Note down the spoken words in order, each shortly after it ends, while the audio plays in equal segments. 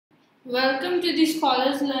Welcome to the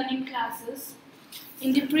Scholars Learning Classes.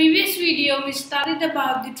 In the previous video, we studied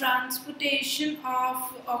about the transportation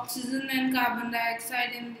of oxygen and carbon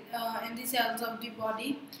dioxide in the cells of the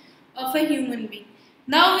body of a human being.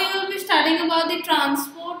 Now we will be studying about the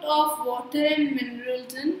transport of water and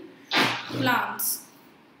minerals in plants.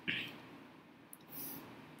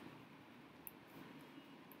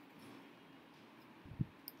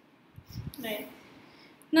 Right.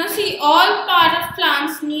 Now see, all part of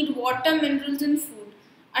plants need water, minerals and food.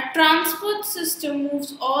 A transport system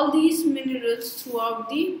moves all these minerals throughout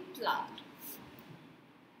the plant.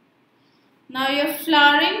 Now your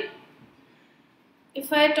flowering,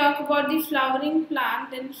 if I talk about the flowering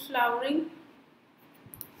plant, then flowering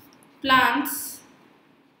plants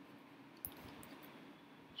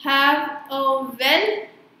have a well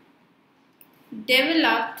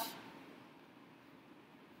developed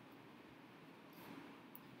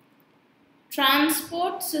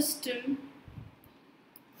transport system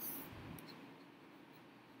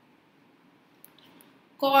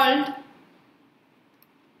called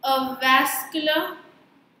a vascular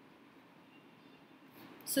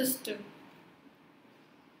system.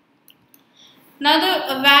 Now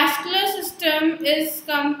the vascular system is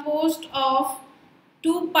composed of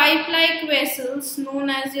two pipe-like vessels known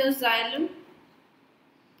as your xylem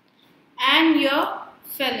and your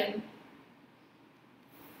phloem.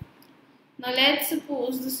 Now let's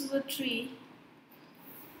suppose this is a tree.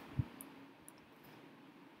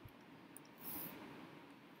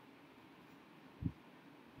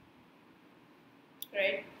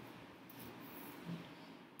 Right.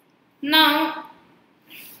 Now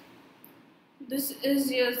this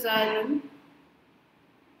is your xylem.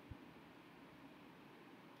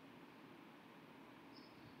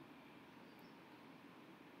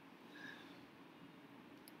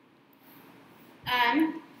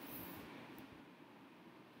 And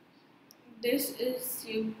this is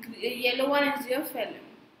your yellow one is your phloem.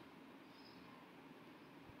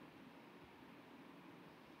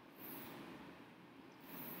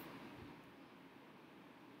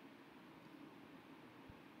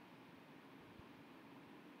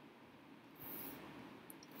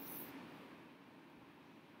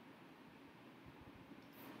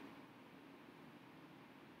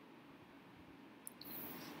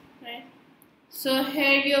 Right. So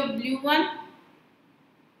here your blue one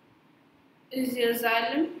is your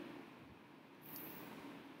xylem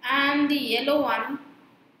and the yellow one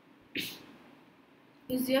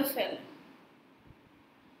is your phloem.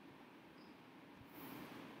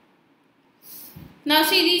 Now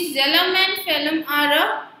see, these xylem and phloem are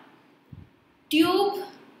a tube,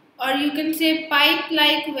 or you can say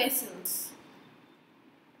pipe-like vessels.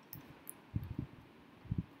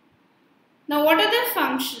 Now what are their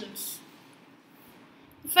functions?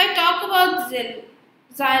 If I talk about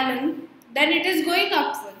xylem, then it is going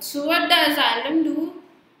upwards. So what does xylem do?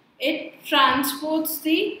 It transports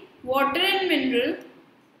the water and mineral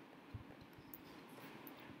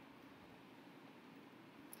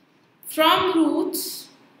from roots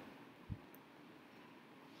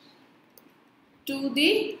to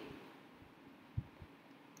the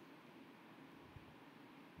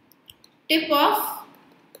tip of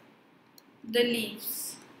the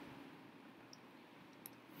leaves.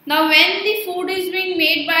 Now when the food is being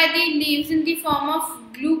made by the leaves in the form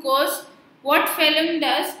of glucose, what phloem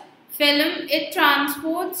does? Phloem, it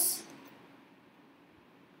transports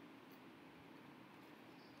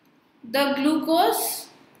the glucose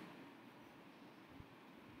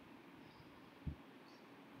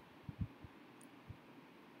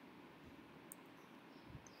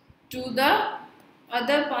to the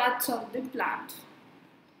other parts of the plant.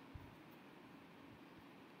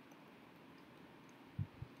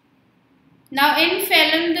 Now in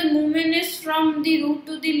phloem, the movement is from the root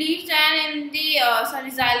to the leaves, and in the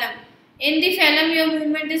xylem. In the phloem, your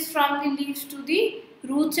movement is from the leaves to the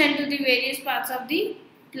roots and to the various parts of the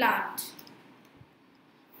plant.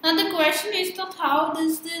 Now the question is that how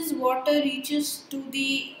does this water reaches to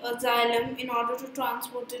the xylem in order to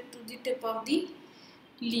transport it to the tip of the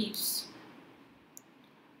leaves?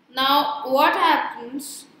 Now what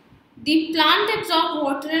happens? The plant absorbs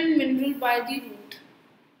water and mineral by the root.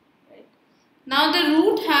 Now the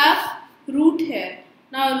root have root hair.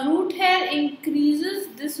 Now root hair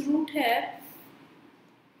increases this root hair.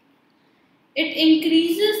 It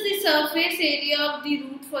increases the surface area of the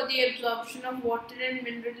root for the absorption of water and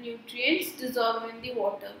mineral nutrients dissolved in the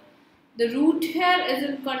water. The root hair is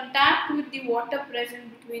in contact with the water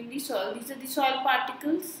present between the soil. These are the soil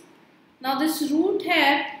particles. Now this root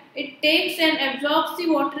hair, it takes and absorbs the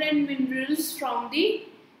water and minerals from the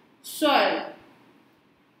soil.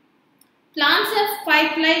 Plants have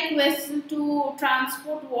pipe-like vessels to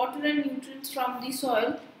transport water and nutrients from the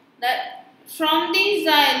soil. That from the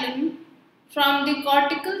xylem, from the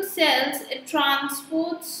cortical cells, it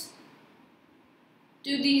transports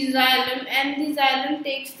to the xylem, and the xylem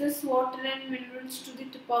takes this water and minerals to the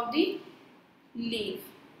tip of the leaf.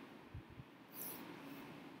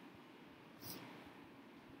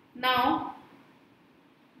 Now,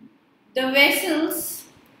 the vessels,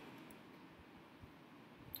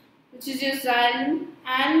 which is your xylem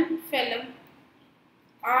and phloem,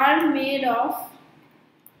 are made of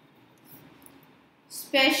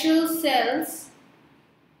special cells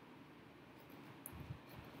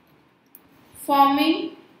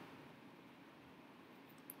forming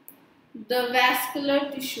the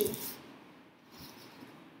vascular tissue.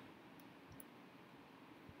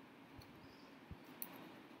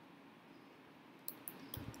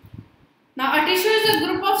 Now, a tissue is a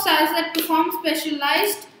group of cells that perform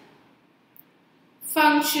specialized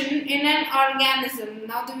function in an organism.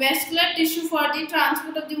 Now, the vascular tissue for the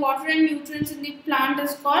transport of the water and nutrients in the plant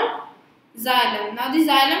is called xylem. Now, the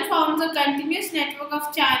xylem forms a continuous network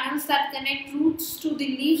of channels that connect roots to the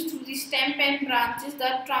leaves through the stem and branches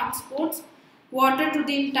that transports water to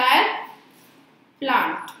the entire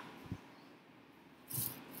plant.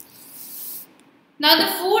 Now,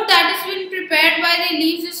 the food that has been prepared by the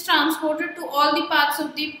leaves is transported to all the parts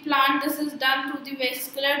of the plant. This is done through the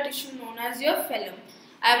vascular tissue known as your phloem.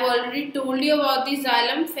 I have already told you about the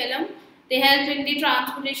xylem, phloem. They help in the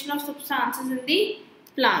transportation of substances in the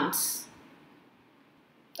plants.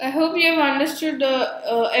 I hope you have understood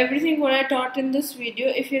everything what I taught in this video.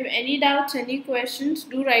 If you have any doubts, any questions,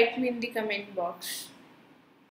 do write me in the comment box.